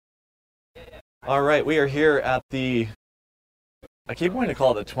All right, we are here at the, I keep wanting to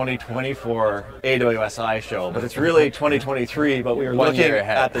call it the 2024 AWSI show, but it's really 2023, but we are looking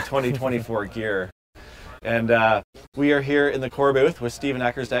at the 2024 gear. And we are here in the core booth with Steven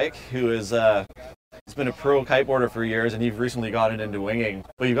Eckersdijk, who is he's been a pro kiteboarder for years, and you've recently gotten into winging.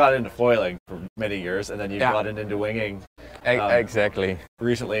 Well, you got into foiling for many years, and then you've gotten into winging exactly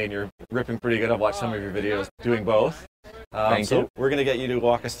recently, and you're ripping pretty good. I've watched some of your videos doing both. Thank you. We're going to get you to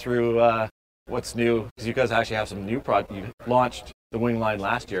walk us through what's new, because you guys actually have some new product. You launched the wing line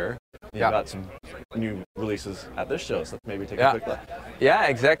last year. You've got some new releases at this show, so maybe take a quick look. Yeah,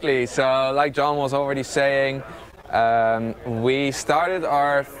 exactly. So like John was already saying, we started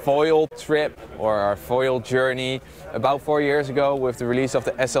our foil trip or our foil journey about 4 years ago with the release of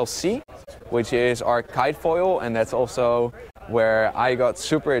the SLC, which is our kite foil, and that's also where I got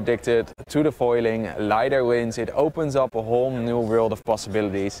super addicted to the foiling. Lighter winds, it opens up a whole new world of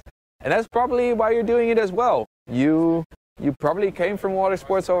possibilities. And that's probably why you're doing it as well. You probably came from water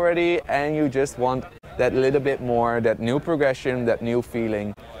sports already, and you just want that little bit more, that new progression, that new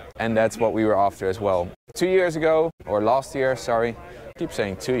feeling, and that's what we were after as well. 2 years ago, or last year, sorry, I keep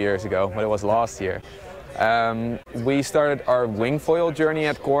saying 2 years ago, but it was last year. We started our wing foil journey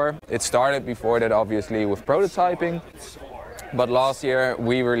at Core. It started before that, obviously, with prototyping, but last year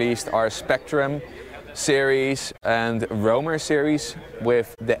we released our Spectrum series and Roamer series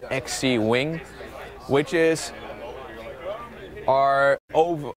with the XC wing, which is our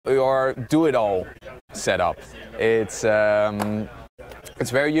do-it-all setup. It's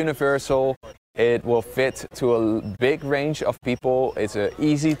very universal. It will fit to a big range of people. It's an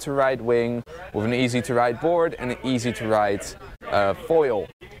easy-to-ride wing with an easy-to-ride board and an easy-to-ride foil.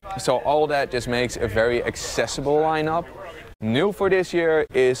 So all that just makes a very accessible lineup. New for this year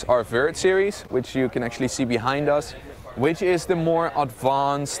is our Vert series, which you can actually see behind us, which is the more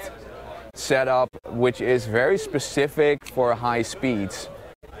advanced setup, which is very specific for high speeds.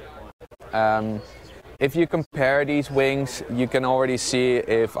 If you compare these wings, you can already see,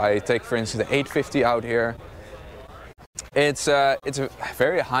 if I take for instance the 850 out here, it's a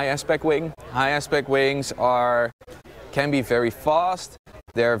very high aspect wing. High aspect wings can be very fast.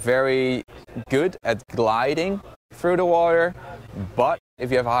 They're very good at gliding through the water, but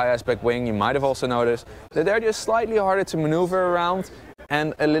if you have a high aspect wing, you might have also noticed that they're just slightly harder to maneuver around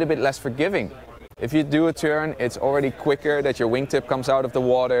and a little bit less forgiving. If you do a turn, it's already quicker that your wingtip comes out of the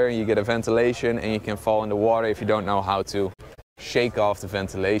water, you get a ventilation, and you can fall in the water if you don't know how to shake off the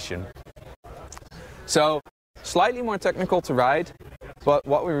ventilation. So slightly more technical to ride, but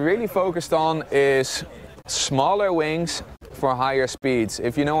what we really focused on is smaller wings for higher speeds.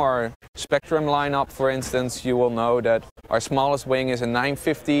 If you know our Spectrum lineup, for instance, you will know that our smallest wing is a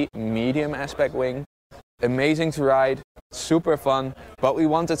 950 medium aspect wing. Amazing to ride, super fun, but we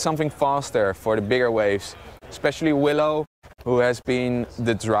wanted something faster for the bigger waves, especially Willow, who has been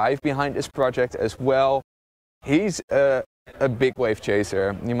the drive behind this project as well. He's a big wave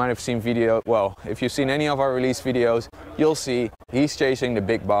chaser. You might have seen if you've seen any of our release videos, you'll see he's chasing the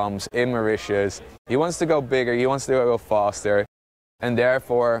big bombs in Mauritius. He wants to go bigger, he wants to go faster, and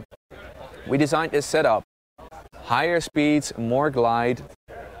therefore we designed this setup. Higher speeds, more glide.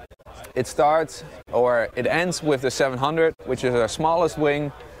 It ends with the 700, which is our smallest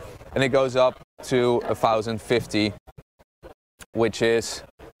wing, and it goes up to 1050, which is,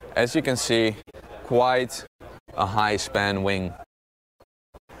 as you can see, quite a high span wing.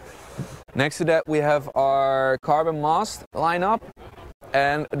 Next to that we have our carbon mast lineup,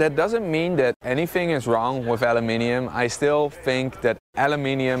 and that doesn't mean that anything is wrong with aluminium. I still think that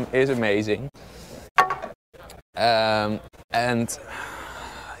aluminium is amazing, and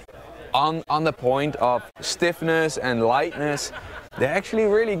on the point of stiffness and lightness, they're actually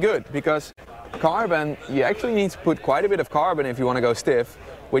really good, because carbon, you actually need to put quite a bit of carbon if you want to go stiff,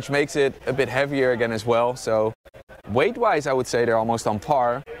 which makes it a bit heavier again as well. So weight-wise, I would say they're almost on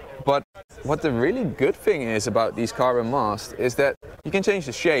par. But what the really good thing is about these carbon masts is that you can change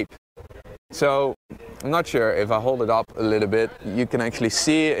the shape. So I'm not sure if I hold it up a little bit, you can actually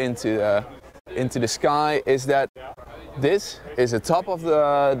see into the sky, is that this is the top of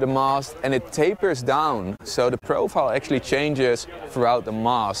the mast, and it tapers down, so the profile actually changes throughout the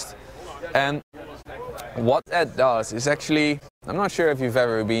mast. And what that does is actually, I'm not sure if you've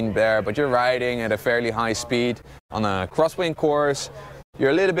ever been there, but you're riding at a fairly high speed on a crosswind course,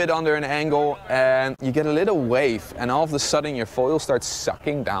 you're a little bit under an angle, and you get a little wave, and all of a sudden your foil starts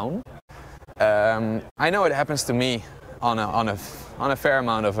sucking down. I know it happens to me on a fair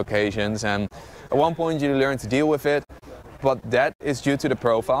amount of occasions, and at one point you learn to deal with it, but that is due to the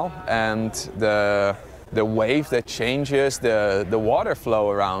profile and the the wave that changes the water flow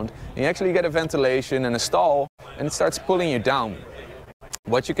around. You actually get a ventilation and a stall, and it starts pulling you down.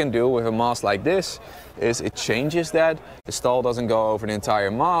 What you can do with a mast like this is it changes that. The stall doesn't go over the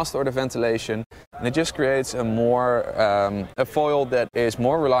entire mast or the ventilation, and it just creates a foil that is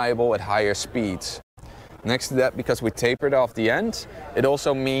more reliable at higher speeds. Next to that, because we tapered off the end, it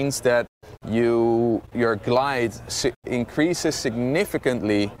also means that your glide increases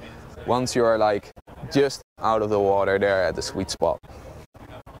significantly once you are like just out of the water there at the sweet spot.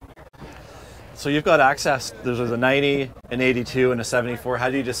 So you've got access, there's a 90, an 82, and a 74. How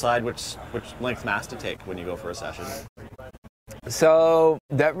do you decide which length mast to take when you go for a session? So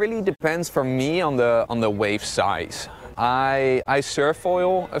that really depends for me on the wave size. I surf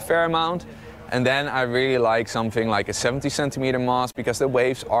foil a fair amount, and then I really like something like a 70 centimeter mast because the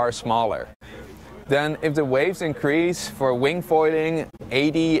waves are smaller. Then if the waves increase for wing foiling,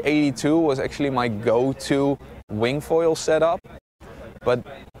 80, 82 was actually my go-to wing foil setup.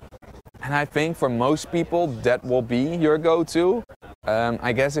 And I think for most people that will be your go-to.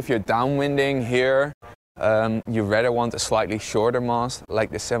 I guess if you're downwinding here, you rather want a slightly shorter mast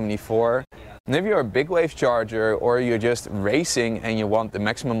like the 74. And if you're a big wave charger or you're just racing and you want the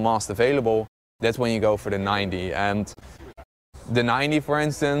maximum mast available, that's when you go for the 90. And the 90, for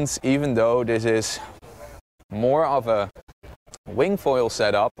instance, even though this is more of a wing foil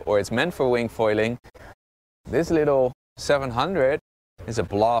setup, or it's meant for wing foiling, this little 700 is a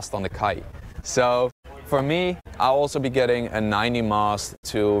blast on the kite. So for me, I'll also be getting a 90 mast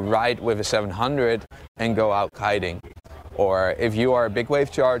to ride with a 700 and go out kiting. Or if you are a big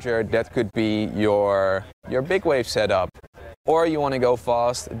wave charger, that could be your big wave setup. Or you want to go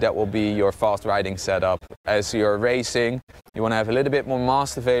fast, that will be your fast riding setup. As you're racing, you want to have a little bit more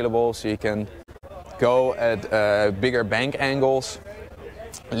mast available so you can go at bigger bank angles,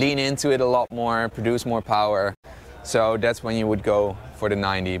 lean into it a lot more, produce more power. So that's when you would go for the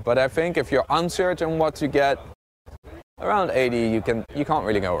 90. But I think if you're uncertain what to get, around 80 you can't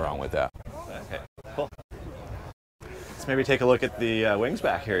really go wrong with that. Okay, cool. Let's maybe take a look at the wings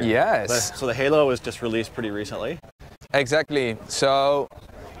back here. Yes. So the Halo was just released pretty recently. Exactly. So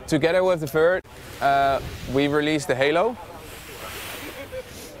together with the Vert, we released the Halo.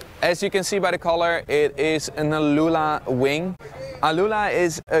 As you can see by the color, it is an Alula wing. Alula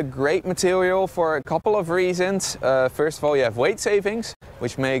is a great material for a couple of reasons. First of all, you have weight savings,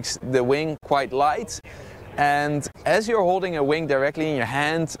 which makes the wing quite light. And as you're holding a wing directly in your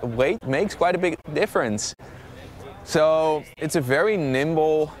hand, weight makes quite a big difference. So it's a very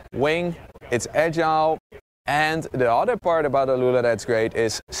nimble wing, it's agile. And the other part about Alula that's great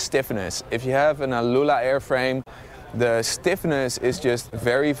is stiffness. If you have an Alula airframe, the stiffness is just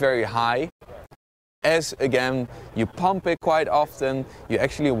very, very high. As again, you pump it quite often, you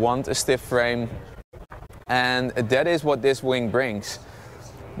actually want a stiff frame, and that is what this wing brings.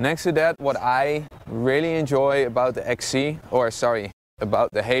 Next to that, what I really enjoy about the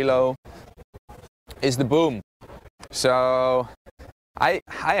about the Halo is the boom. So I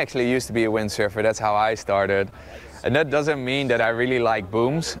actually used to be a windsurfer, that's how I started. And that doesn't mean that I really like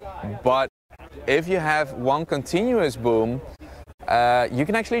booms, but if you have one continuous boom, you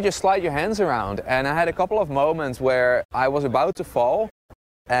can actually just slide your hands around. And I had a couple of moments where I was about to fall,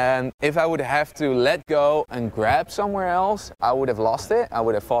 and if I would have to let go and grab somewhere else, I would have lost it. I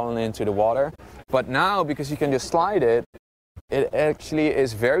would have fallen into the water. But now, because you can just slide it, it actually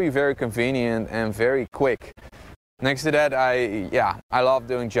is very, very convenient and very quick. Next to that, I love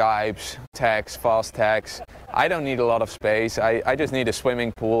doing jibes, tags, fast tags. I don't need a lot of space. I just need a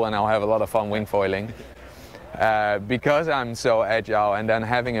swimming pool and I'll have a lot of fun wing foiling. Because I'm so agile, and then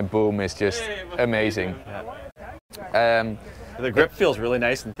having a boom is just amazing. The grip feels really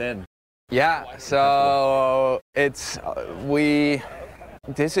nice and thin. Yeah, so this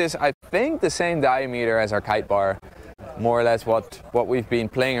is I think the same diameter as our kite bar, more or less what we've been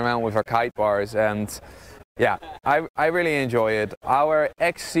playing around with our kite bars, and yeah, I really enjoy it. Our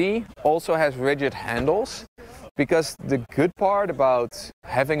XC also has rigid handles, because the good part about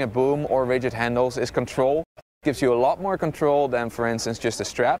having a boom or rigid handles is control. Gives you a lot more control than, for instance, just a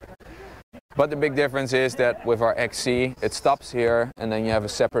strap. But the big difference is that with our XC, it stops here and then you have a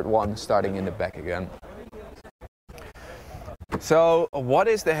separate one starting in the back again. So what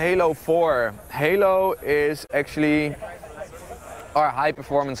is the Halo for? Halo is actually our high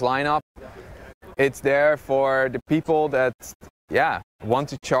performance lineup. It's there for the people that want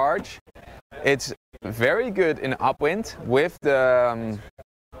to charge. It's very good in upwind with the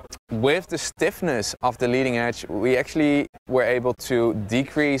stiffness of the leading edge. We actually were able to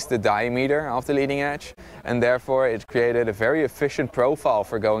decrease the diameter of the leading edge, and therefore it created a very efficient profile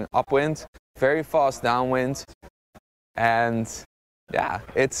for going upwind very fast downwind, and yeah,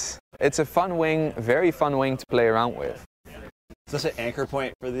 it's a fun wing, very fun wing to play around with. Is this an anchor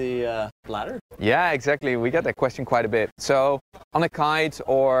point for the bladder? Yeah, exactly. We get that question quite a bit. So on a kite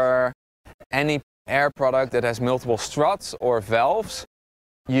or any air product that has multiple struts or valves,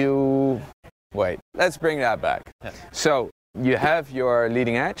 let's bring that back. Yeah. So you have your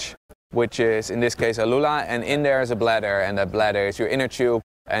leading edge, which is in this case a lula, and in there is a bladder, and that bladder is your inner tube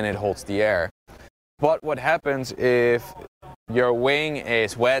and it holds the air. But what happens if your wing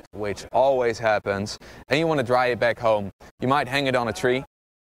is wet, which always happens, and you want to dry it back home? You might hang it on a tree,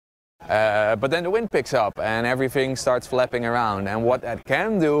 but then the wind picks up and everything starts flapping around. And what that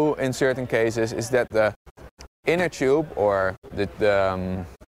can do in certain cases is that the inner tube, or the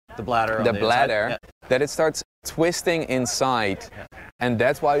bladder, yeah, that it starts twisting inside. Yeah. And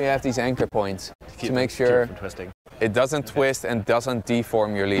that's why you have these anchor points, to make sure it doesn't twist and doesn't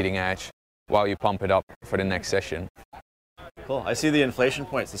deform your leading edge while you pump it up for the next session. Cool. I see the inflation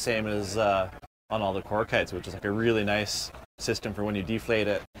point's the same as on all the core kites, which is like a really nice system for when you deflate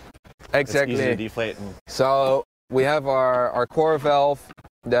it. Exactly. It's easy to deflate. So we have our core valve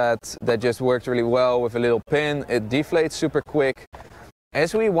that just works really well with a little pin. It deflates super quick.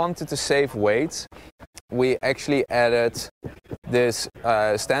 As we wanted to save weight, we actually added this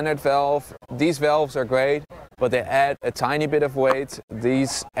standard valve. These valves are great, but they add a tiny bit of weight.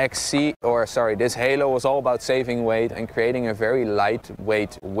 This Halo was all about saving weight and creating a very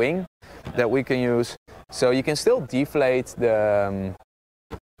lightweight wing that we can use. So you can still deflate the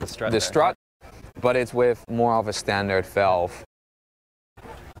strut, but it's with more of a standard valve.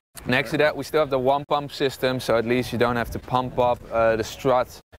 Next to that, we still have the one pump system, so at least you don't have to pump up the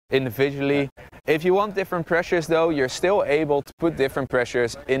strut individually. If you want different pressures though, you're still able to put different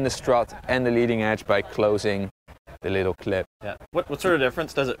pressures in the strut and the leading edge by closing the little clip. Yeah. What sort of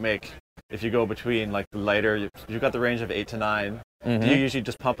difference does it make if you go between like the lighter, you've got the range of 8 to 9, do you usually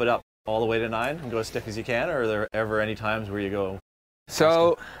just pump it up all the way to 9 and go as stiff as you can, or are there ever any times where you go?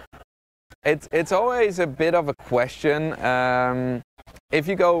 So it's always a bit of a question. If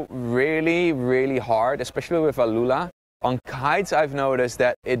you go really, really hard, especially with a lula, on kites I've noticed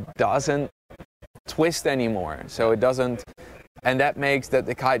that it doesn't twist anymore. So it doesn't, and that makes that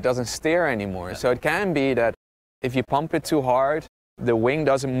the kite doesn't steer anymore. Yeah. So it can be that if you pump it too hard, the wing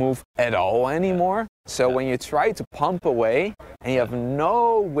doesn't move at all anymore. So when you try to pump away and you have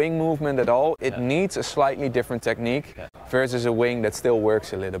no wing movement at all, it needs a slightly different technique versus a wing that still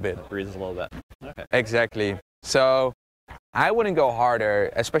works a little bit. It breathes a little bit. Okay. Exactly. So I wouldn't go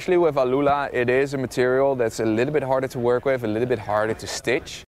harder, especially with Alula. It is a material that's a little bit harder to work with, a little bit harder to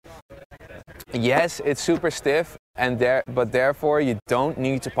stitch. Yes, it's super stiff, but therefore you don't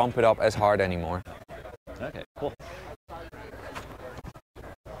need to pump it up as hard anymore. Okay, cool.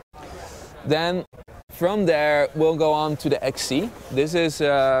 Then from there we'll go on to the XC. This is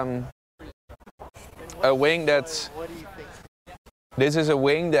a wing that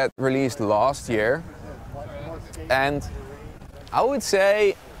released last year, and I would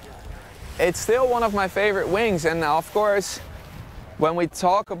say it's still one of my favorite wings. And of course, when we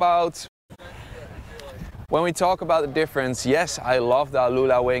talk about the difference, yes, I love the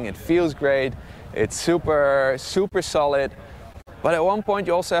Alula wing. It feels great. It's super solid. But at one point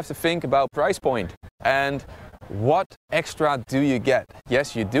you also have to think about price point and what extra do you get?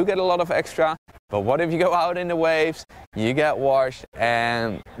 Yes, you do get a lot of extra, but what if you go out in the waves, you get washed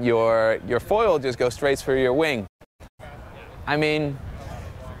and your foil just goes straight through your wing? I mean,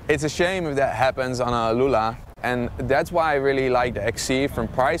 it's a shame if that happens on a Alula, and that's why I really like the XC. From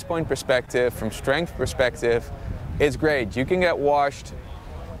price point perspective, from strength perspective, it's great. You can get washed,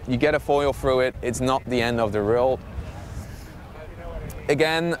 you get a foil through it, it's not the end of the world.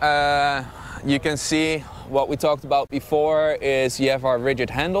 Again, you can see what we talked about before is you have our rigid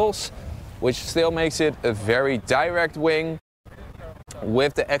handles, which still makes it a very direct wing.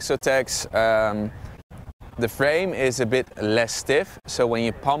 With the Exotex, the frame is a bit less stiff, so when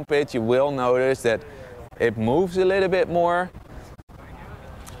you pump it, you will notice that it moves a little bit more.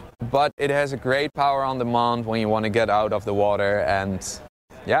 But it has a great power on demand when you want to get out of the water, and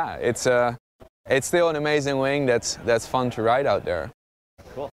yeah, it's still an amazing wing that's fun to ride out there.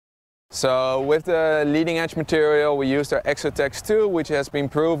 Cool. So with the leading edge material, we used our Exotex 2, which has been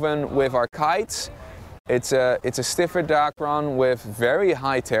proven with our kites. It's a stiffer Dacron with very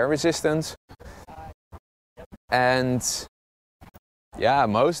high tear resistance. And yeah,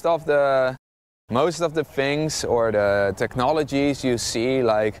 most of the things or the technologies you see,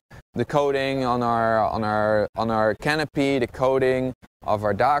 like the coating on our canopy, the coating of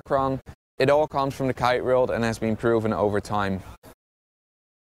our Dacron, it all comes from the kite world and has been proven over time.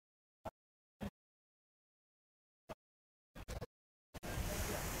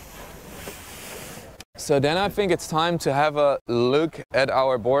 So then I think it's time to have a look at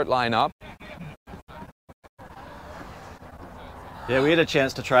our board lineup. Yeah, we had a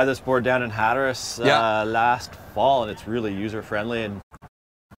chance to try this board down in Hatteras last fall, and it's really user-friendly, and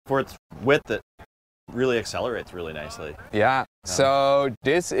for its width, it really accelerates really nicely. Yeah, so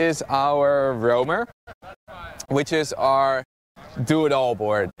this is our roamer, which is our do-it-all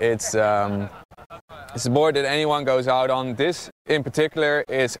board. It's a board that anyone goes out on. This in particular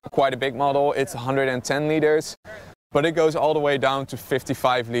is quite a big model. It's 110 liters, but it goes all the way down to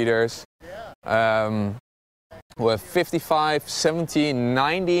 55 liters. With 55, 70,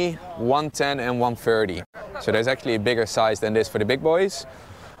 90, 110 and 130. So there's actually a bigger size than this for the big boys.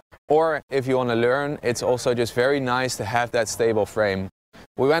 Or if you want to learn, it's also just very nice to have that stable frame.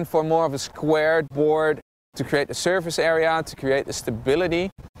 We went for more of a squared board to create the surface area, to create the stability.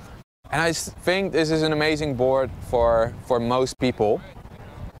 And I think this is an amazing board for most people.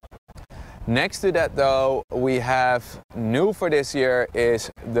 Next to that though, we have new for this year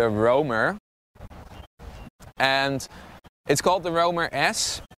is the roamer. And it's called the Roamer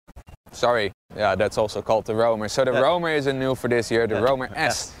S. Sorry, yeah, that's also called the roamer. So the roamer is a new for this year. The roamer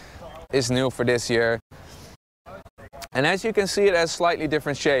S is new for this year. And as you can see, it has a slightly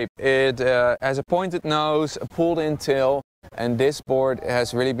different shape. It has a pointed nose, a pulled-in tail, and this board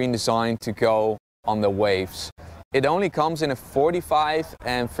has really been designed to go on the waves. It only comes in a 45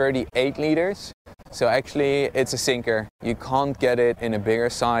 and 38 liters. So actually, it's a sinker. You can't get it in a bigger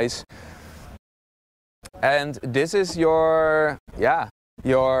size. And this is your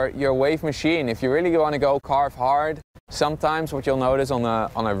wave machine. If you really want to go carve hard, sometimes what you'll notice on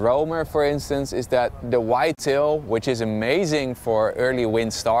a roamer, for instance, is that the wide tail, which is amazing for early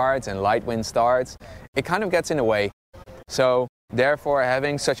wind starts and light wind starts, it kind of gets in the way. So therefore,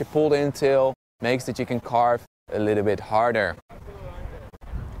 having such a pulled-in tail makes that you can carve a little bit harder.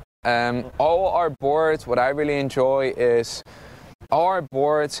 All our boards, what I really enjoy is all our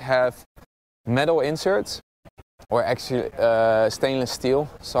boards have metal inserts, or actually stainless steel,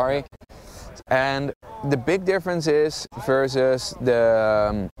 sorry. And the big difference is versus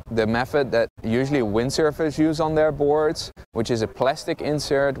the method that usually windsurfers use on their boards, which is a plastic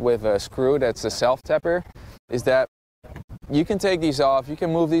insert with a screw that's a self-tapper, is that you can take these off, you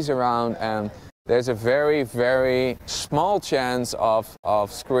can move these around, and there's a very, very small chance of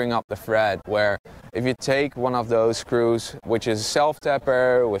screwing up the thread, where if you take one of those screws, which is a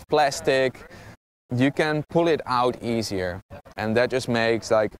self-tapper with plastic, you can pull it out easier. And that just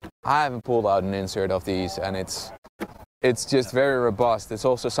makes, like, I haven't pulled out an insert of these, and it's just very robust. It's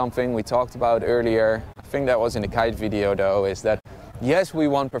also something we talked about earlier, I think that was in the kite video though, is that yes, we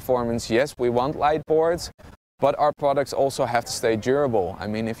want performance, yes, we want light boards, but our products also have to stay durable. I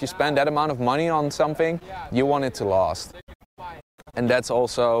mean, if you spend that amount of money on something, you want it to last. And that's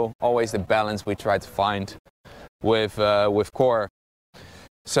also always the balance we try to find with Core.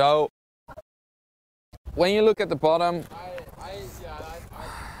 So when you look at the bottom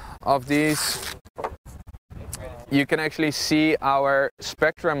of these, you can actually see our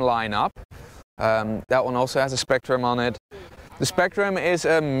Spectrum lineup. That one also has a Spectrum on it. The Spectrum is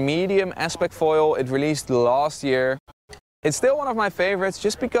a medium aspect foil. It released last year. It's still one of my favorites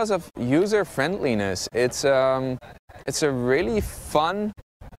just because of user friendliness. It's a really fun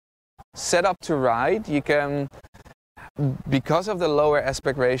setup to ride. You can, because of the lower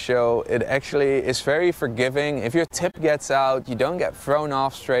aspect ratio, it actually is very forgiving. If your tip gets out, you don't get thrown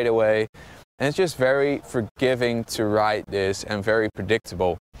off straight away. And it's just very forgiving to ride this and very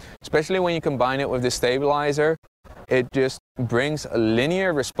predictable. Especially when you combine it with the stabilizer, it just brings a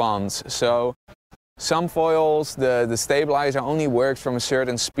linear response. So some foils, the stabilizer only works from a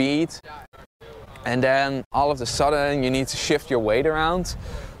certain speed, and then all of a sudden you need to shift your weight around.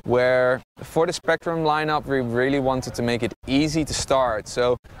 Where for the Spectrum lineup, we really wanted to make it easy to start.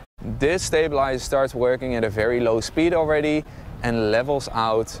 So this stabilizer starts working at a very low speed already and levels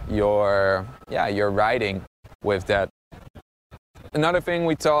out your riding with that. Another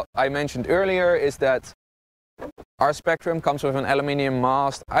thing I mentioned earlier is that our Spectrum comes with an aluminium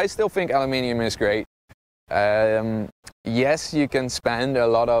mast. I still think aluminium is great. Yes, you can spend a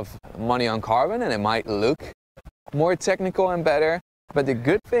lot of money on carbon and it might look more technical and better. But the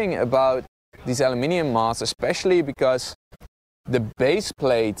good thing about these aluminium masts, especially because the base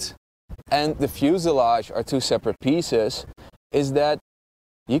plate and the fuselage are two separate pieces, is that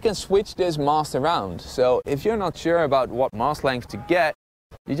you can switch this mast around. So if you're not sure about what mast length to get,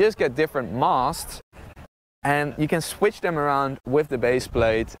 you just get different masts and you can switch them around with the base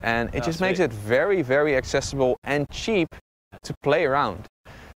plate, and it just makes it very, very accessible and cheap to play around.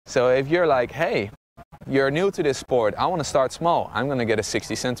 So if you're like, hey, you're new to this sport, I want to start small, I'm going to get a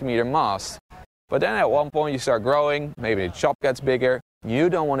 60 centimeter mast. But then at one point you start growing, maybe the chop gets bigger. You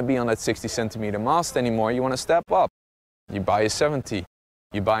don't want to be on that 60 centimeter mast anymore. You want to step up. You buy a 70,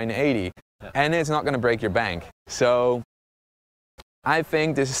 you buy an 80, and it's not going to break your bank. So I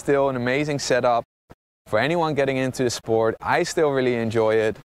think this is still an amazing setup for anyone getting into the sport. I still really enjoy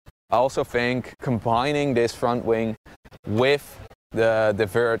it. I also think combining this front wing with the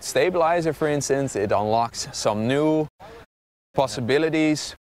vert stabilizer, for instance, it unlocks some new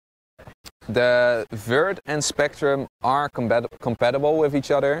possibilities. The vert and Spectrum are compatible with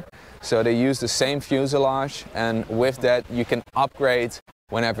each other, so they use the same fuselage, and with that you can upgrade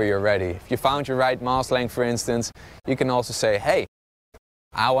whenever you're ready. If you found your right mast length, for instance, you can also say, hey,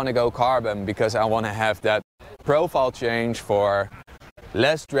 I want to go carbon because I want to have that profile change for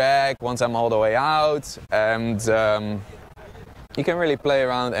less drag once I'm all the way out, and you can really play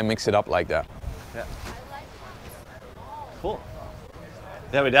around and mix it up like that. Yeah. Cool.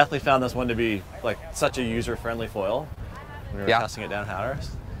 Yeah, we definitely found this one to be like such a user-friendly foil when we were testing it down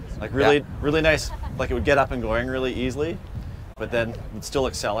Hatteras. Like really nice. Like it would get up and going really easily, but then would still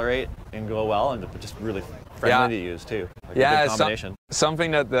accelerate and go well, and just really friendly to use too. Like a good combination.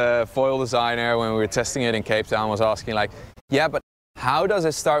 Something that the foil designer, when we were testing it in Cape Town, was asking, like, yeah, but how does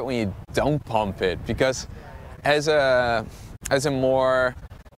it start when you don't pump it? Because as a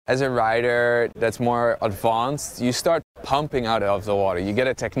rider that's more advanced, you start pumping out of the water. You get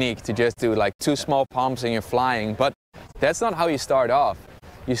a technique to just do like 2 small pumps and you're flying, but that's not how you start off.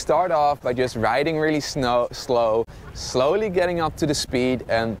 You start off by just riding really slowly getting up to the speed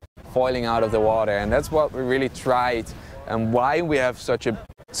and foiling out of the water. And that's what we really tried, and why we have such a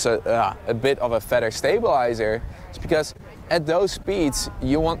bit of a feather stabilizer. It's because at those speeds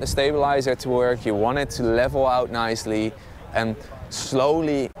you want the stabilizer to work, you want it to level out nicely and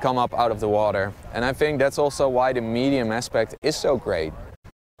slowly come up out of the water. And I think that's also why the medium aspect is so great.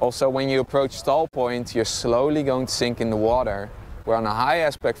 Also, when you approach stall point, you're slowly going to sink in the water, where on a high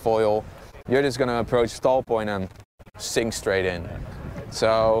aspect foil you're just going to approach stall point and sink straight in.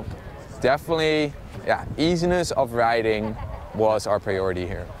 So definitely, easiness of riding was our priority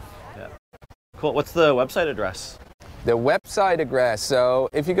here. Yeah. Cool. What's the website address? The website address, so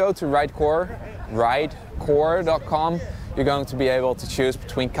if you go to ridecore.com, you're going to be able to choose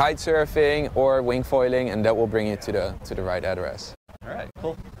between kite surfing or wing foiling, and that will bring you to the right address. All right,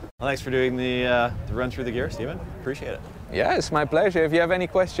 cool. Well, thanks for doing the run through the gear, Stephen. Appreciate it. Yeah, it's my pleasure. If you have any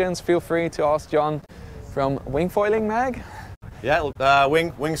questions, feel free to ask John from Wing Foiling Mag. Yeah,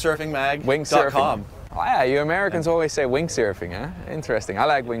 wingsurfingmag.com. Oh yeah, you Americans always say wingsurfing, huh? Interesting. I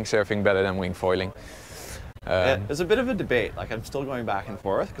like wingsurfing better than wing foiling. There's a bit of a debate. Like, I'm still going back and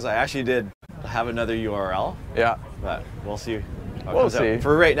forth because I actually did have another URL. Yeah. But we'll see. We'll see.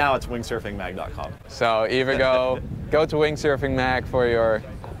 For right now, it's wingsurfingmag.com. So either go to Wingsurfing Mag for your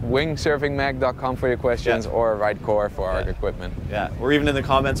wingsurfingmag.com for your questions, or Ridecore for our equipment. Yeah, or even in the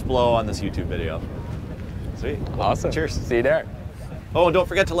comments below on this YouTube video. Sweet. Cool. Awesome. Cheers. See you there. Oh, and don't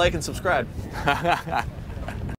forget to like and subscribe.